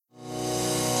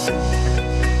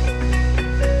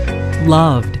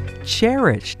Loved,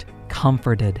 cherished,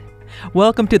 comforted.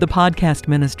 Welcome to the podcast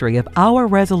ministry of Our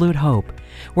Resolute Hope,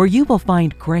 where you will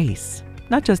find grace,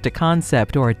 not just a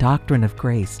concept or a doctrine of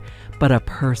grace, but a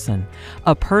person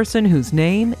whose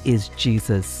name is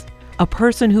Jesus, a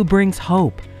person who brings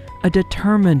hope, a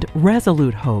determined,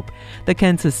 resolute hope that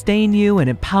can sustain you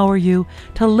and empower you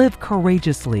to live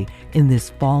courageously in this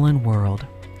fallen world.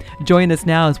 Join us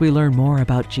now as we learn more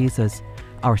about Jesus,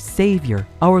 our Savior,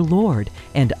 our Lord,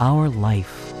 and our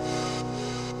life.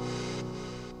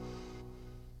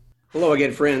 Hello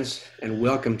again, friends, and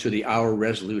welcome to the Our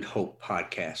Resolute Hope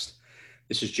podcast.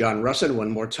 This is John Russin,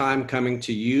 one more time coming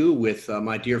to you with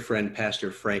my dear friend,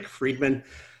 Pastor Frank Friedman.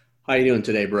 How you doing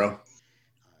today, bro?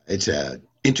 It's an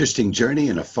interesting journey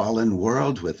in a fallen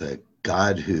world with a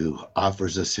God who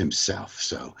offers us himself.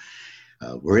 So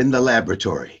we're in the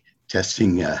laboratory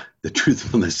testing the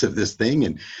truthfulness of this thing,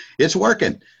 and it's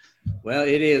working. Well,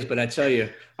 it is, but I tell you,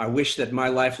 I wish that my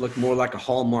life looked more like a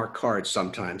Hallmark card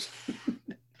sometimes,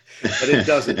 but it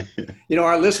doesn't. You know,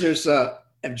 our listeners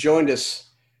have joined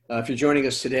us. If you're joining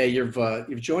us today, you've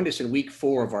joined us in week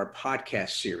 4 of our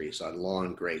podcast series on Law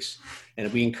and Grace.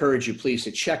 And we encourage you, please,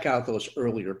 to check out those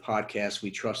earlier podcasts.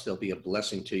 We trust they'll be a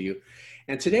blessing to you.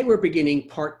 And today we're beginning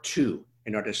part 2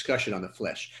 in our discussion on the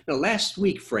flesh. Now, last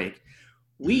week, Frank,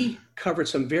 we covered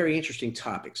some very interesting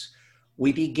topics.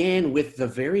 We began with the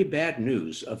very bad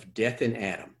news of death in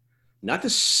Adam, not the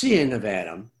sin of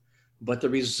Adam, but the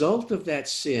result of that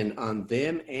sin on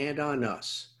them and on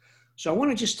us. So I want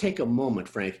to just take a moment,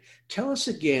 Frank. Tell us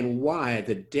again why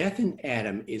the death in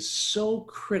Adam is so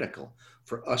critical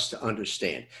for us to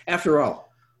understand. After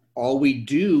all we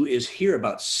do is hear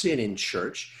about sin in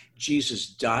church. Jesus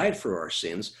died for our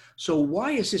sins. So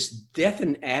why is this death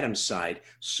in Adam side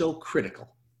so critical?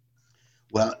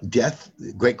 Well, death,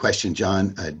 great question,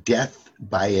 John. Death,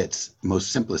 by its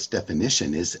most simplest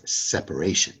definition, is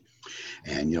separation.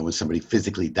 And, you know, when somebody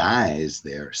physically dies,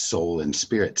 their soul and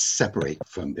spirit separate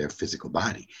from their physical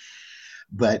body.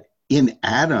 But in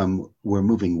Adam, we're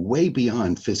moving way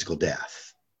beyond physical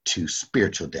death to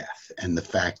spiritual death and the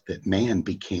fact that man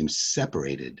became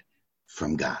separated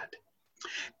from God.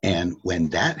 And when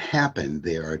that happened,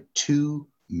 there are two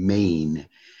main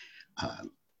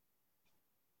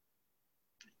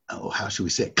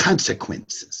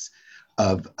consequences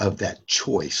of that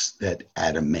choice that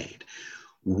Adam made.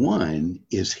 One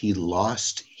is he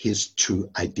lost his true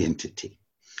identity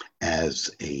as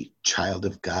a child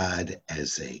of God,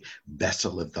 as a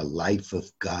vessel of the life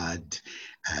of God,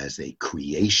 as a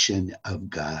creation of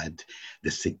God, the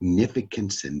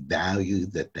significance and value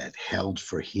that held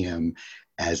for him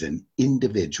as an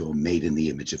individual made in the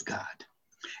image of God.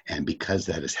 And because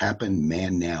that has happened,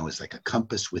 man now is like a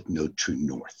compass with no true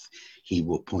north. He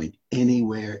will point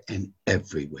anywhere and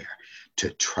everywhere to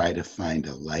try to find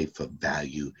a life of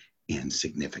value and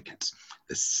significance.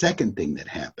 The second thing that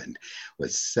happened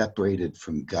was separated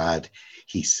from God.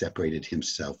 He separated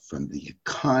himself from the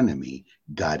economy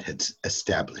God had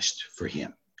established for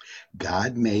him.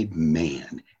 God made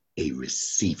man a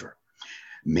receiver.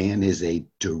 Man is a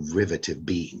derivative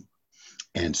being.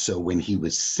 And so when he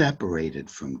was separated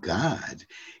from God,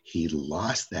 he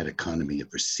lost that economy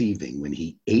of receiving when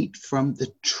he ate from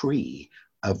the tree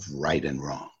of right and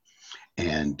wrong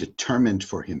and determined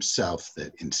for himself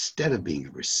that instead of being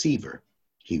a receiver,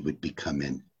 he would become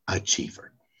an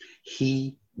achiever.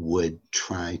 He would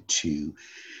try to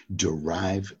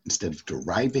derive, instead of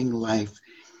deriving life,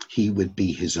 he would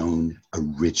be his own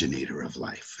originator of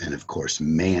life. And of course,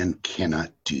 man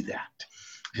cannot do that.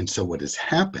 And so what has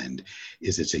happened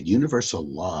is it's a universal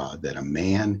law that a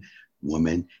man,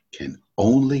 woman can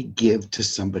only give to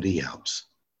somebody else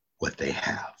what they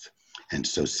have. And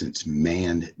so since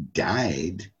man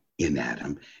died in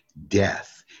Adam,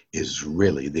 death is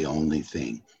really the only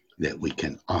thing that we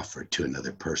can offer to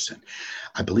another person.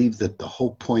 I believe that the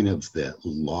whole point of the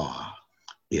law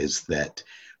is that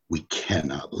we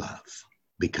cannot love.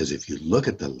 Because if you look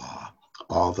at the law,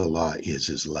 all the law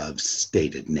is love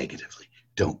stated negatively.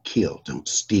 Don't kill, don't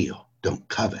steal, don't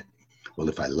covet. Well,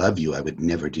 if I love you, I would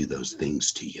never do those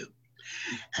things to you.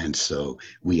 And so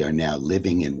we are now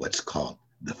living in what's called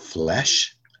the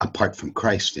flesh, apart from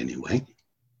Christ anyway.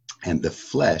 And the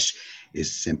flesh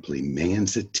is simply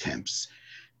man's attempts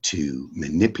to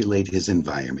manipulate his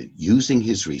environment, using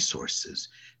his resources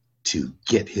to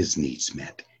get his needs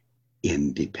met,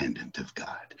 independent of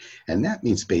God. And that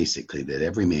means basically that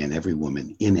every man, every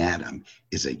woman in Adam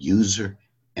is a user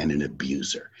and an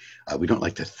abuser. We don't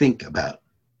like to think about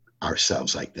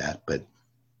ourselves like that, but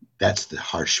that's the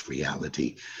harsh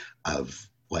reality of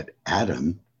what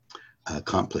Adam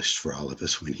accomplished for all of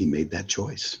us when he made that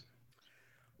choice.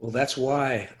 Well, that's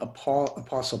why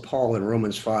Apostle Paul in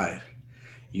Romans 5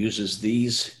 uses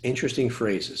these interesting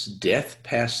phrases. Death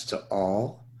passed to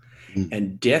all,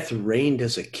 and death reigned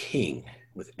as a king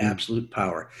with absolute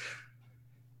power.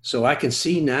 So I can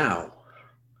see now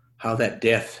how that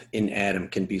death in Adam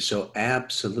can be so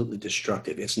absolutely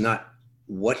destructive. It's not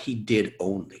what he did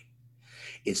only.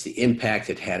 It's the impact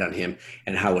it had on him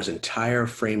and how his entire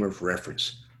frame of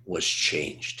reference was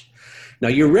changed. Now,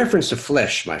 you referenced the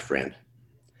flesh, my friend,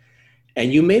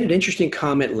 and you made an interesting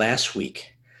comment last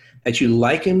week that you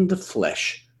likened the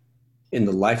flesh in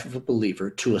the life of a believer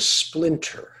to a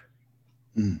splinter.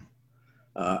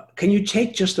 Can you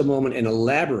take just a moment and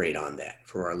elaborate on that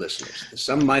for our listeners?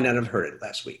 Some might not have heard it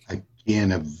last week.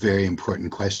 Again, a very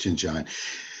important question, John.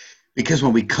 Because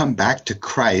when we come back to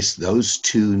Christ, those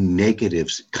two negative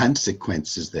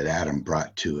consequences that Adam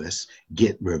brought to us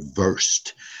get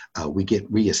reversed. We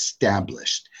get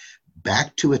reestablished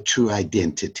back to a true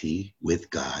identity with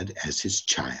God as his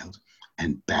child,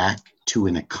 and back to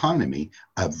an economy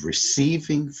of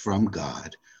receiving from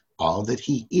God all that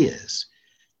he is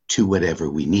to whatever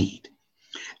we need.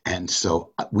 And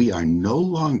so we are no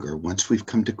longer, once we've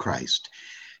come to Christ,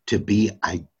 to be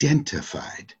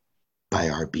identified by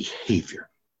our behavior.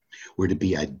 We're to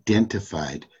be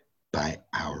identified by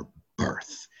our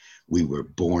birth. We were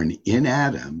born in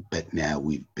Adam, but now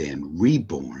we've been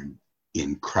reborn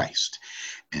in Christ.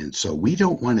 And so we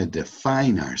don't want to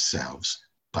define ourselves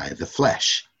by the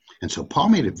flesh. And so Paul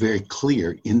made it very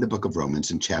clear in the book of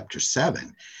Romans in chapter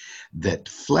 7 that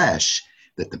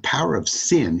the power of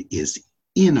sin is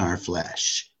in our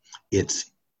flesh.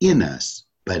 It's in us,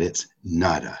 but it's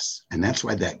not us. And that's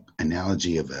why that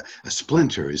analogy of a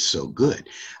splinter is so good.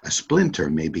 A splinter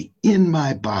may be in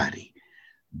my body,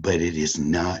 but it is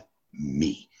not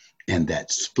me. And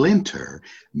that splinter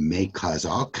may cause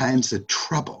all kinds of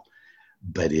trouble,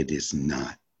 but it is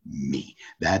not me.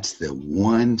 That's the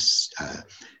one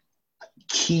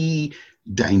key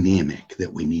dynamic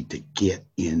that we need to get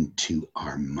into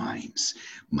our minds.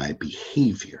 My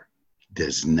behavior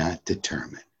does not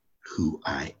determine who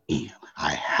I am.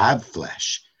 I have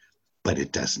flesh, but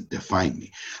it doesn't define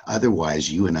me.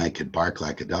 Otherwise, you and I could bark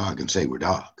like a dog and say we're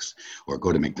dogs, or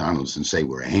go to McDonald's and say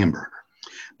we're a hamburger.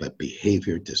 But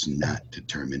behavior does not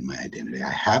determine my identity.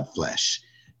 I have flesh,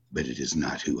 but it is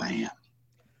not who I am.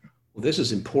 Well, this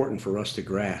is important for us to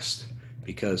grasp,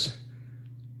 because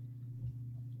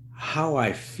how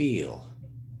I feel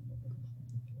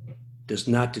does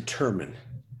not determine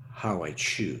how I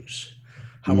choose.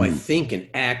 How I think and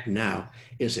act now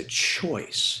is a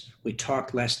choice. We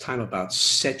talked last time about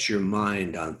set your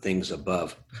mind on things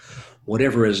above.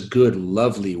 Whatever is good,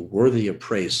 lovely, worthy of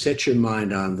praise, set your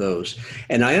mind on those.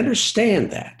 And I understand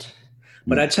that.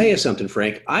 But I tell you something,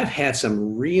 Frank, I've had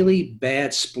some really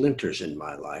bad splinters in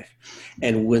my life.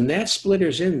 And when that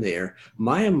splinter's in there,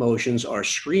 my emotions are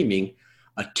screaming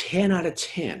a 10 out of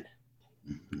 10.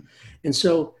 And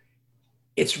so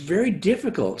it's very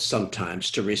difficult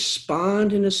sometimes to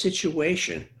respond in a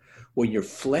situation where your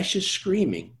flesh is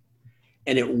screaming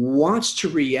and it wants to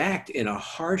react in a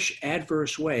harsh,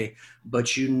 adverse way,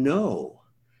 but you know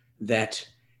that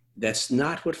that's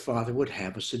not what Father would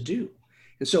have us to do.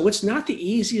 And so it's not the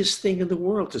easiest thing in the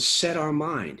world to set our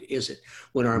mind, is it,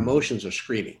 when our emotions are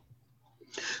screaming?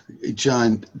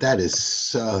 John, that is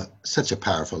such a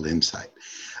powerful insight.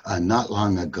 Not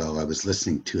long ago, I was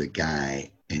listening to a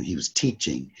guy, and he was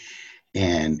teaching,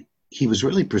 and he was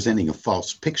really presenting a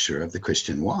false picture of the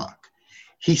Christian walk.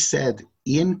 He said,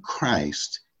 in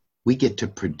Christ, we get to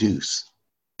produce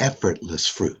effortless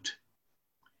fruit.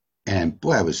 And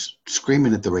boy, I was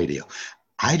screaming at the radio.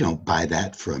 I don't buy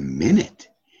that for a minute.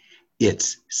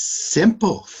 It's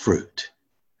simple fruit.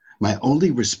 My only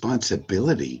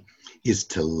responsibility is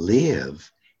to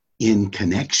live in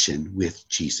connection with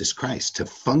Jesus Christ, to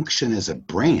function as a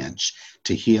branch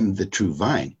to him, the true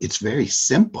vine. It's very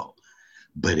simple,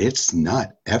 but it's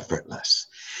not effortless.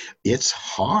 It's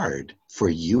hard for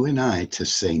you and I to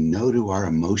say no to our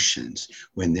emotions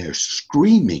when they're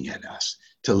screaming at us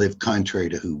to live contrary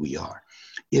to who we are.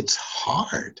 It's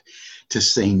hard to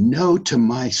say no to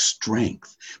my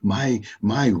strength,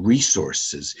 my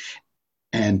resources,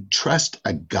 and trust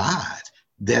a God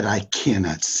that I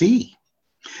cannot see.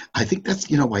 I think that's,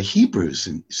 why Hebrews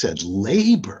said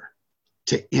labor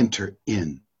to enter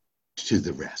into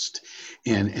the rest.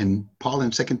 And Paul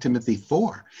in 2 Timothy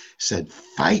 4 said,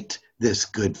 fight this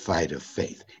good fight of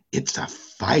faith. It's a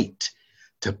fight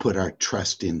to put our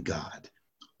trust in God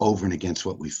over and against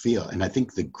what we feel. And I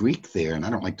think the Greek there, and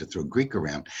I don't like to throw Greek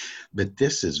around, but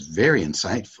this is very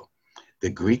insightful.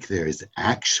 The Greek there is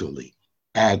actually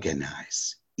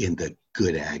agonize in the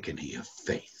good agony of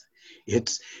faith.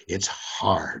 It's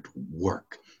hard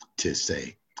work to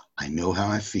say, I know how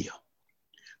I feel,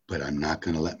 but I'm not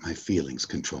going to let my feelings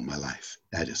control my life.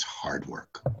 That is hard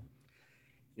work.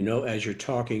 You know, as you're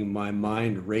talking, my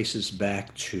mind races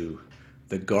back to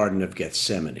the Garden of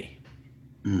Gethsemane.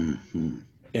 Mm-hmm.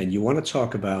 And you want to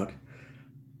talk about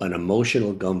an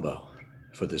emotional gumbo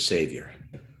for the Savior.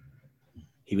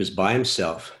 He was by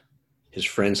himself. His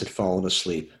friends had fallen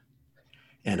asleep.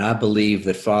 And I believe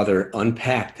that Father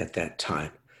unpacked at that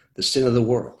time the sin of the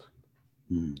world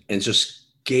and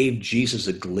just gave Jesus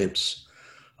a glimpse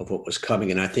of what was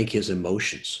coming. And I think his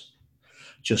emotions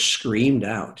just screamed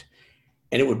out.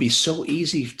 And it would be so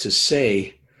easy to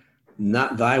say,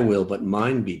 not thy will, but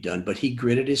mine be done. But he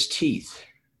gritted his teeth.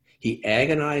 He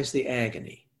agonized the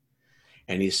agony.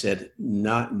 And he said,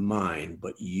 not mine,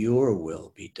 but your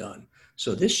will be done.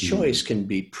 So this choice can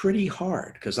be pretty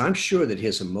hard, because I'm sure that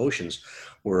his emotions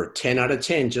were 10 out of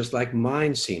 10, just like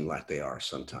mine seem like they are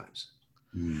sometimes.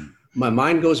 My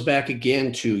mind goes back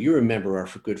again to, you remember our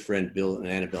good friend Bill and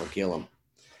Annabelle Gillum.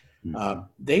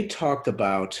 They talked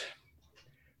about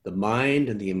the mind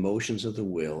and the emotions of the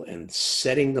will and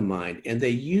setting the mind. And they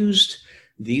used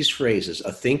these phrases: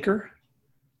 a thinker,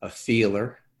 a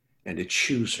feeler, and a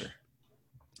chooser.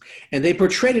 And they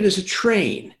portrayed it as a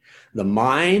train. The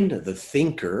mind, the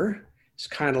thinker, is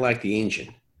kind of like the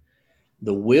engine.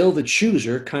 The will, the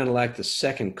chooser, kind of like the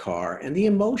second car. And the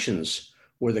emotions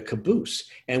were the caboose.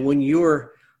 And when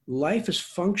your life is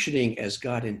functioning as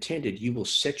God intended, you will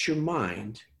set your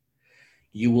mind.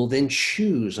 You will then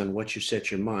choose on what you set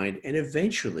your mind. And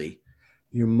eventually,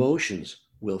 your emotions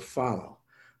will follow.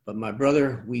 But my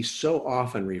brother, we so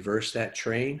often reverse that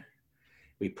train.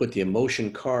 We put the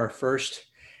emotion car first.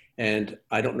 And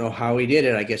I don't know how he did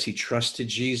it. I guess he trusted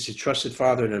Jesus, he trusted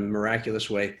Father in a miraculous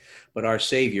way. But our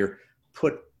Savior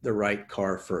put the right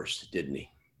car first, didn't he?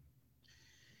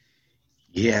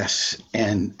 Yes,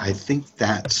 and I think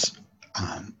that's,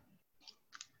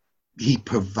 he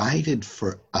provided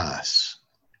for us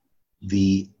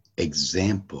the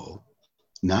example,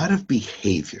 not of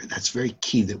behavior, that's very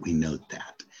key that we note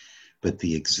that, but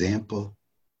the example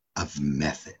of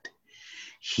method.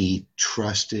 He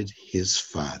trusted his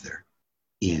Father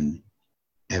in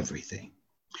everything.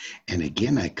 And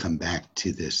again, I come back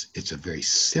to this, it's a very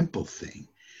simple thing,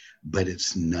 but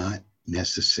it's not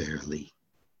necessarily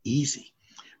easy.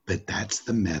 But that's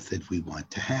the method we want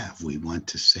to have. We want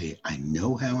to say, I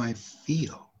know how I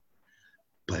feel,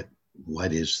 but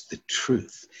what is the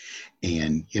truth?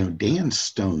 And, you know, Dan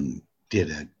Stone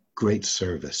did a great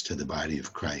service to the body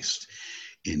of Christ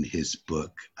in his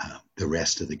book, The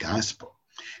Rest of the Gospel,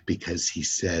 because he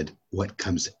said, what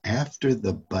comes after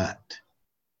the but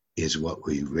is what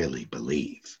we really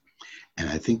believe. And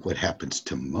I think what happens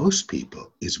to most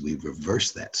people is we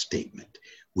reverse that statement.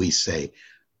 We say,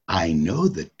 I know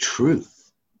the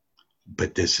truth,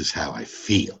 but this is how I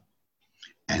feel.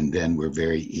 And then we're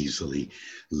very easily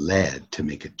led to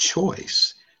make a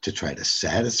choice to try to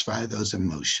satisfy those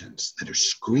emotions that are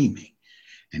screaming.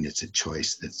 And it's a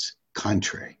choice that's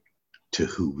contrary to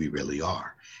who we really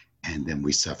are. And then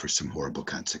we suffer some horrible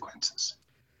consequences.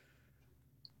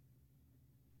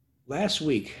 Last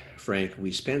week, Frank,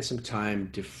 we spent some time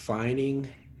defining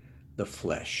the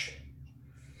flesh.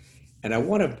 And I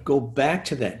want to go back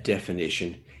to that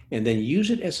definition and then use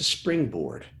it as a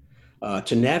springboard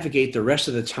to navigate the rest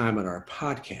of the time on our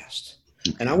podcast.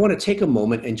 And I want to take a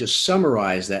moment and just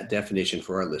summarize that definition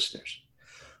for our listeners.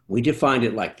 We defined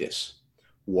it like this: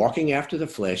 walking after the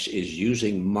flesh is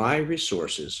using my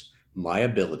resources, my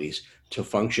abilities to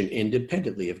function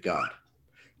independently of God,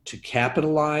 to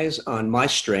capitalize on my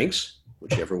strengths,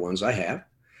 whichever ones I have,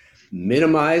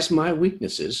 minimize my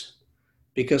weaknesses,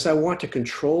 because I want to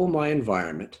control my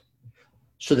environment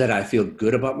so that I feel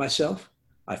good about myself,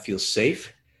 I feel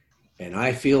safe, and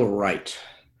I feel right.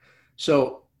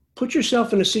 So put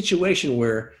yourself in a situation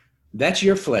where that's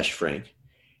your flesh, Frank,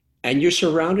 and you're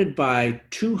surrounded by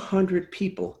 200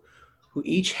 people who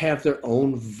each have their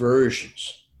own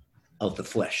versions of the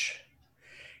flesh.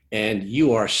 And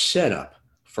you are set up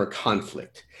for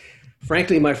conflict.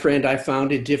 Frankly, my friend, I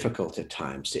found it difficult at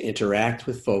times to interact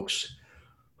with folks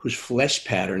whose flesh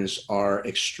patterns are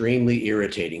extremely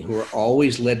irritating, who are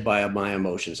always led by my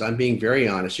emotions. I'm being very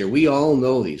honest here. We all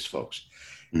know these folks.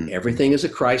 Everything is a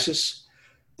crisis.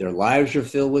 Their lives are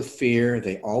filled with fear.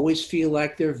 They always feel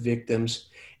like they're victims.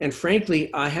 And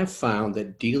frankly, I have found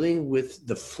that dealing with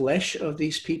the flesh of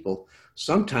these people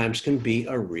sometimes can be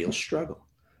a real struggle,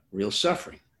 real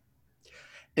suffering.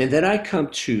 And then I come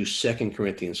to 2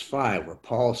 Corinthians 5, where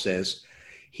Paul says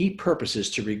he purposes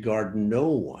to regard no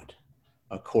one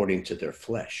according to their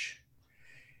flesh.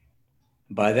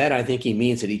 By that, I think he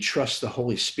means that he trusts the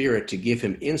Holy Spirit to give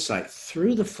him insight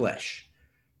through the flesh,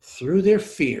 through their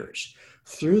fears,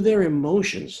 through their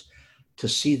emotions, to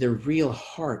see the real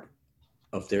heart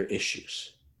of their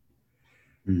issues.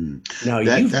 Now,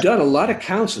 you've done a lot of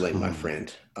counseling, my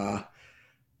friend.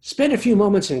 Spend a few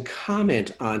moments and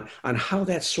comment on how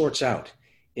that sorts out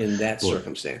in that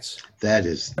circumstance. That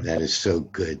is so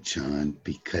good, John,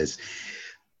 because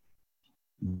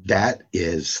that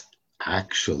is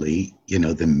actually,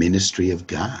 the ministry of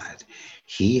God.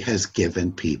 He has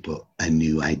given people a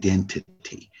new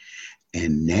identity.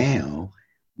 And now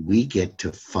we get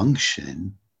to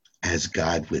function as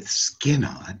God with skin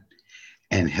on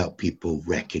and help people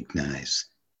recognize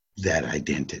that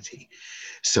identity.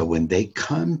 So when they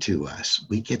come to us,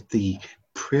 we get the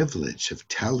privilege of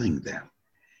telling them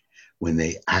when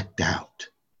they act out,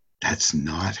 that's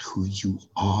not who you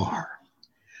are.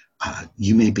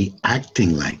 You may be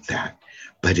acting like that,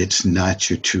 but it's not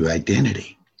your true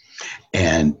identity.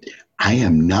 And I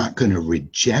am not going to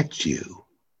reject you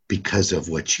because of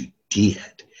what you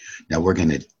did. Now we're going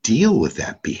to deal with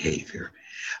that behavior,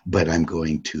 but I'm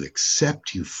going to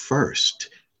accept you first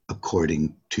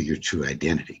according to your true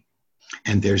identity.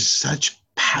 And there's such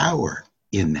power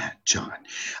in that, John.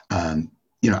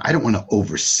 I don't want to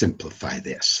oversimplify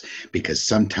this because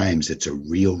sometimes it's a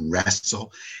real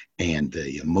wrestle and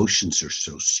the emotions are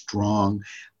so strong.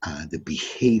 The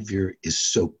behavior is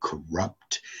so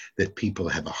corrupt that people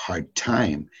have a hard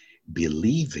time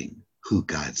believing who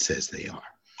God says they are.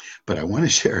 But I want to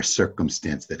share a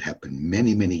circumstance that happened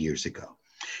many, many years ago.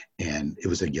 And it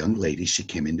was a young lady. She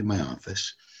came into my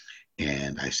office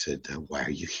and I said, why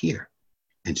are you here?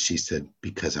 And she said,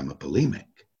 because I'm a bulimic.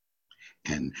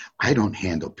 And I don't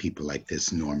handle people like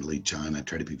this normally, John. I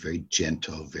try to be very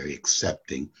gentle, very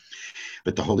accepting.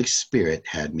 But the Holy Spirit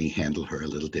had me handle her a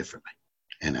little differently.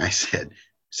 And I said,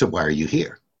 so why are you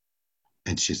here?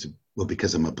 And she said, well,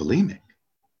 because I'm a bulimic.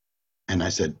 And I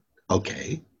said,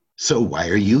 okay, so why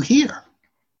are you here?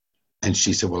 And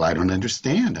she said, well, I don't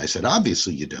understand. I said,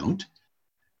 obviously you don't.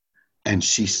 And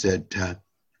she said,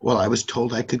 well, I was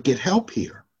told I could get help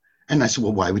here. And I said,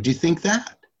 well, why would you think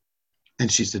that?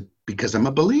 And she said, because I'm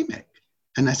a bulimic.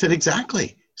 And I said,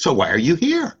 exactly. So why are you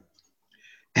here?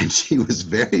 And she was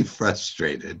very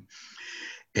frustrated.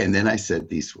 And then I said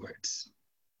these words.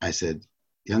 I said,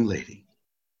 young lady,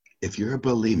 if you're a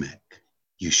bulimic,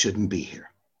 you shouldn't be here.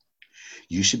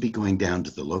 You should be going down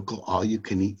to the local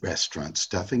all-you-can-eat restaurant,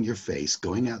 stuffing your face,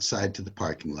 going outside to the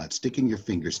parking lot, sticking your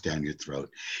fingers down your throat,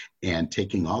 and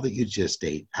taking all that you just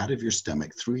ate out of your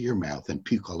stomach, through your mouth, and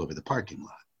puke all over the parking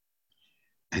lot.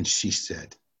 And she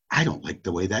said, I don't like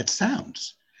the way that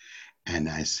sounds. And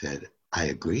I said, I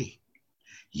agree.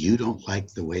 You don't like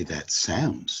the way that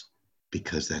sounds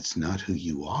because that's not who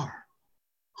you are.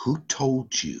 Who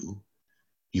told you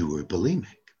you were bulimic?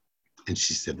 And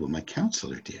she said, well, my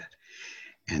counselor did.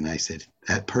 And I said,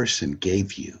 that person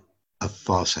gave you a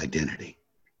false identity.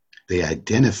 They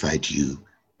identified you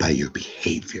by your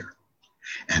behavior.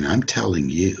 And I'm telling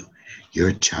you, you're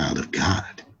a child of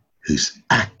God who's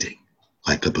acting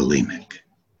like a bulimic.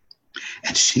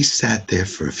 And she sat there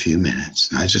for a few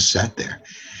minutes, and I just sat there.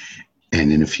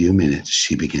 And in a few minutes,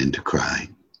 she began to cry.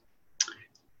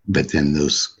 But then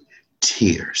those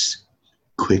tears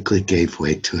quickly gave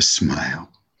way to a smile.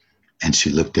 And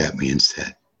she looked at me and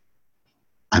said,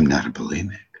 I'm not a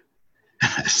bulimic.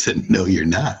 I said, no, you're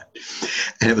not.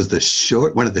 And it was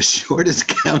one of the shortest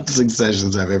counseling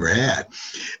sessions I've ever had.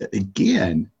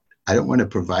 Again, I don't want to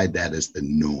provide that as the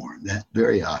norm. That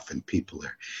very often people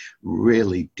are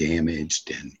really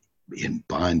damaged and in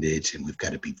bondage, and we've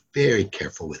got to be very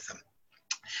careful with them.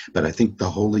 But I think the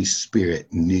Holy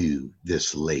Spirit knew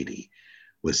this lady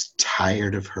was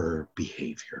tired of her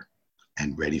behavior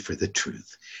and ready for the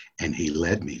truth. And he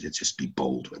led me to just be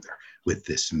bold with her with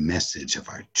this message of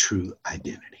our true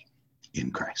identity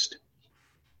in Christ.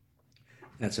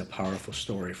 That's a powerful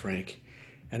story, Frank.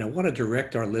 And I want to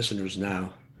direct our listeners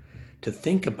now to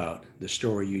think about the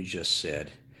story you just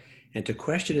said and to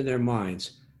question in their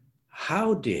minds,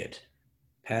 how did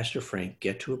Pastor Frank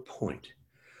get to a point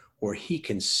where he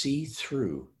can see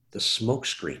through the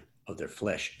smokescreen of their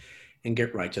flesh and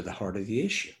get right to the heart of the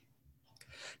issue?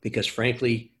 Because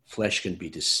frankly, flesh can be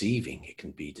deceiving. It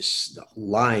can be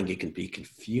lying. It can be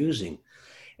confusing.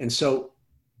 And so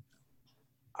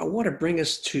I want to bring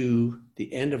us to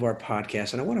the end of our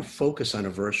podcast, and I want to focus on a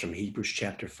verse from Hebrews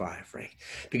chapter 5, Frank,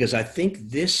 because I think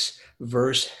this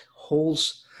verse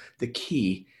holds the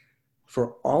key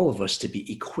for all of us to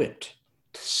be equipped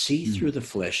to see through the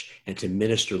flesh and to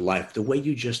minister life the way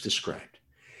you just described.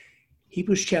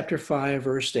 Hebrews chapter 5,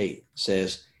 verse 8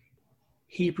 says,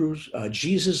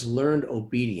 Jesus learned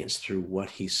obedience through what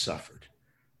he suffered.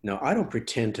 Now, I don't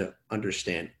pretend to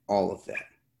understand all of that,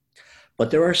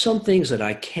 but there are some things that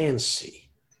I can see.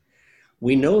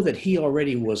 We know that he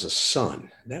already was a son.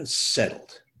 That's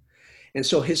settled. And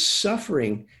so his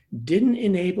suffering didn't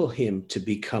enable him to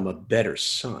become a better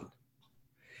son.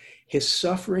 His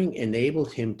suffering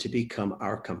enabled him to become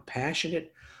our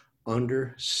compassionate,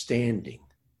 understanding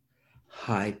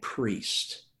high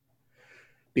priest.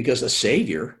 Because a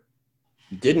savior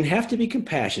didn't have to be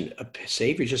compassionate. A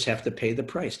savior just have to pay the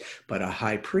price. But a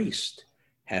high priest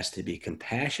has to be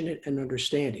compassionate and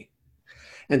understanding.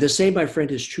 And the same, my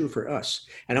friend, is true for us.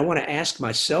 And I want to ask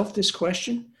myself this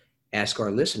question, ask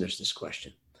our listeners this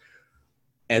question.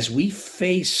 As we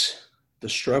face the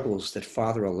struggles that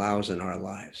Father allows in our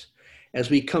lives, as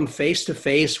we come face to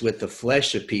face with the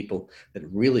flesh of people that are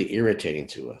really irritating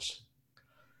to us,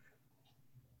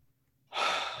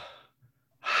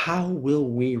 how will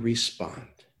we respond?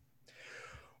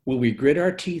 Will we grit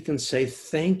our teeth and say,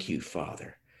 thank you,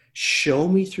 Father? Show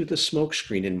me through the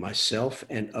smokescreen in myself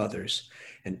and others,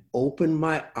 and open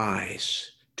my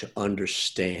eyes to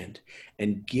understand,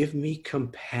 and give me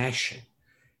compassion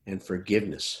and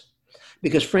forgiveness.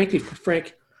 Because frankly,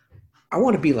 Frank, I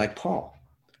want to be like Paul.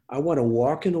 I want to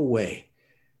walk in a way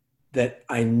that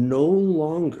I no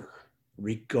longer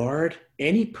regard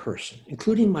any person,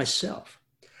 including myself,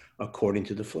 according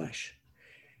to the flesh.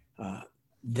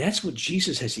 That's what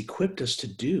Jesus has equipped us to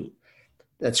do.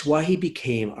 That's why he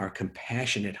became our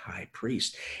compassionate high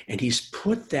priest. And he's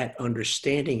put that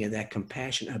understanding and that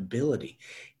compassion ability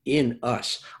in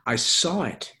us. I saw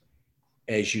it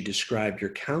as you described your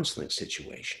counseling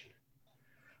situation.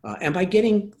 Am I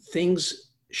getting things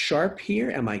sharp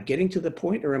here? Am I getting to the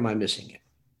point, or am I missing it?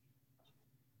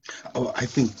 Oh, I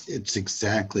think it's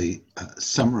exactly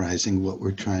summarizing what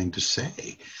we're trying to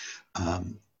say.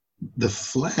 The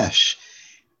flesh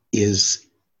is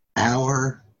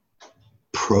our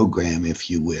program, if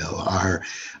you will, our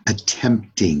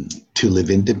attempting to live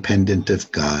independent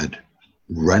of God,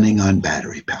 running on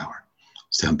battery power.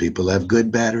 Some people have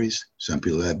good batteries, some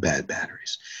people have bad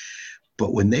batteries.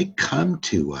 But when they come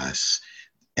to us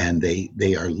and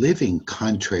they are living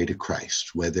contrary to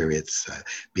Christ, whether it's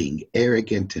being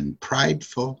arrogant and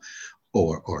prideful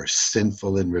or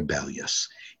sinful and rebellious,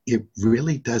 it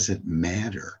really doesn't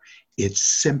matter. It's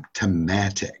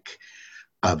symptomatic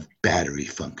of battery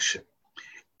function.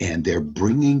 And they're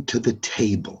bringing to the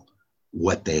table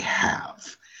what they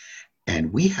have.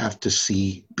 And we have to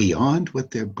see beyond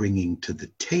what they're bringing to the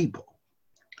table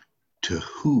to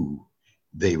who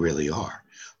they really are,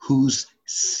 who's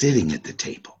sitting at the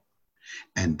table.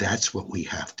 And that's what we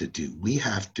have to do. We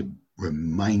have to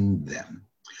remind them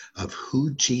of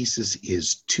who Jesus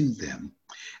is to them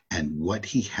and what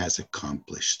he has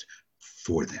accomplished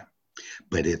for them.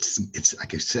 But it's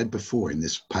like I said before in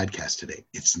this podcast today,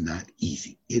 it's not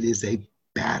easy. It is a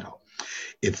battle.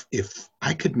 If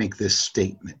I could make this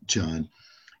statement, John,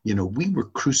 we were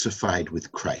crucified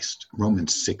with Christ.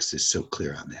 Romans 6 is so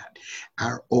clear on that.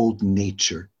 Our old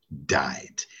nature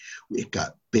died. It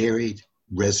got buried,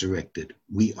 resurrected.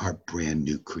 We are brand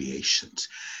new creations.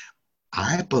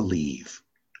 I believe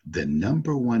the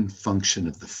number one function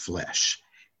of the flesh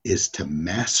is to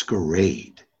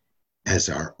masquerade as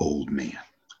our old man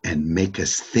and make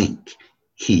us think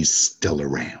he's still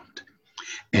around.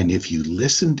 And if you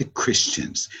listen to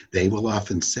Christians, they will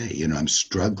often say, I'm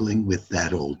struggling with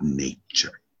that old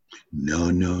nature.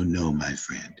 No, my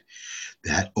friend.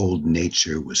 That old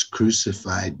nature was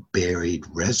crucified, buried,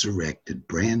 resurrected,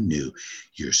 brand new.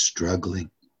 You're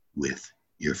struggling with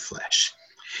your flesh.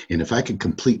 And if I could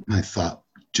complete my thought,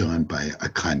 John, by a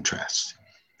contrast,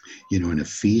 in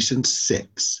Ephesians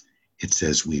 6, it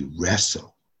says we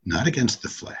wrestle, not against the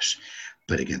flesh,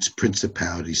 but against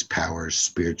principalities, powers,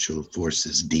 spiritual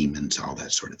forces, demons, all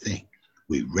that sort of thing.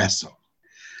 We wrestle.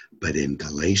 But in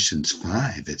Galatians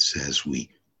 5, it says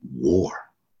we war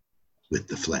with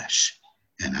the flesh.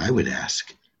 And I would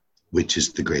ask, which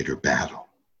is the greater battle?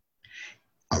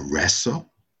 A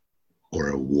wrestle or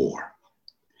a war?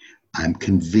 I'm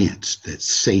convinced that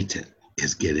Satan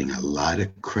is getting a lot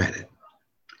of credit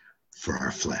for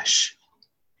our flesh.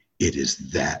 It is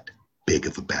that big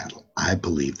of a battle. I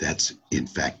believe that's, in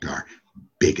fact, our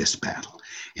biggest battle.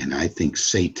 And I think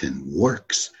Satan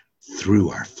works through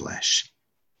our flesh.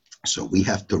 So we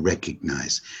have to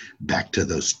recognize, back to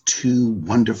those two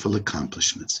wonderful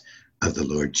accomplishments of the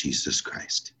Lord Jesus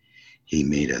Christ. He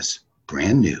made us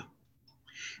brand new,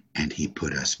 and he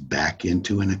put us back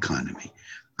into an economy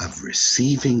of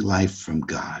receiving life from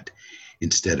God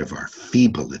instead of our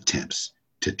feeble attempts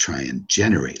to try and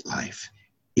generate life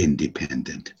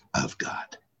independent of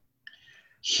God.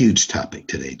 Huge topic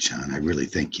today, John. I really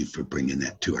thank you for bringing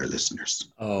that to our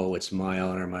listeners. Oh, it's my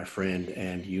honor, my friend.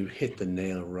 And you hit the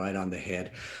nail right on the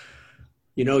head.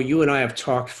 You know, you and I have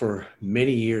talked for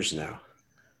many years now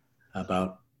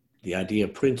about the idea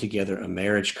of putting together a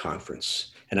marriage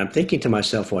conference. And I'm thinking to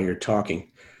myself while you're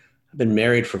talking, I've been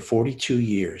married for 42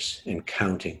 years and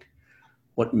counting.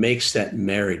 What makes that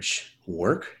marriage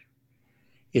work?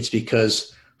 It's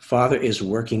because Father is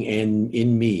working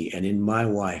in me and in my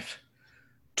wife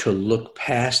to look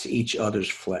past each other's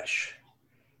flesh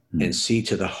and see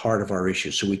to the heart of our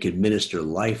issues so we can minister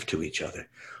life to each other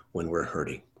when we're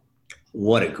hurting.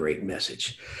 What a great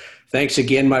message. Thanks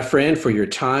again, my friend, for your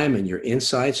time and your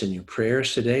insights and your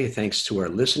prayers today. Thanks to our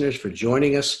listeners for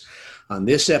joining us on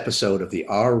this episode of the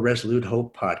Our Resolute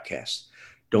Hope podcast.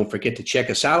 Don't forget to check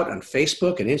us out on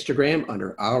Facebook and Instagram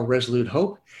under Our Resolute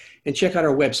Hope, and check out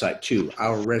our website too,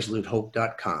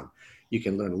 ourresolutehope.com. You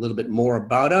can learn a little bit more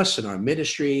about us and our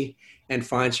ministry and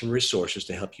find some resources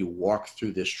to help you walk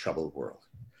through this troubled world.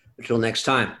 Until next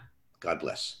time, God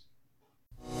bless.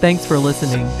 Thanks for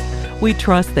listening. We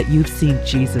trust that you've seen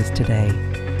Jesus today,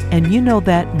 and you know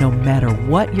that no matter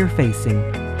what you're facing,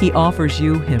 He offers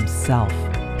you Himself,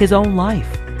 His own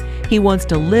life. He wants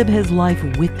to live His life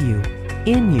with you,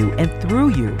 in you, and through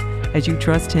you as you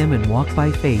trust Him and walk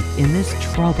by faith in this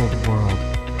troubled world.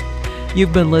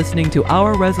 You've been listening to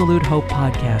Our Resolute Hope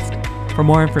podcast. For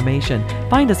more information,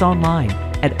 find us online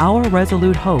at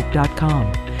ourresolutehope.com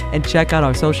and check out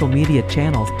our social media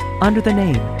channels under the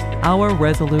name Our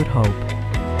Resolute Hope.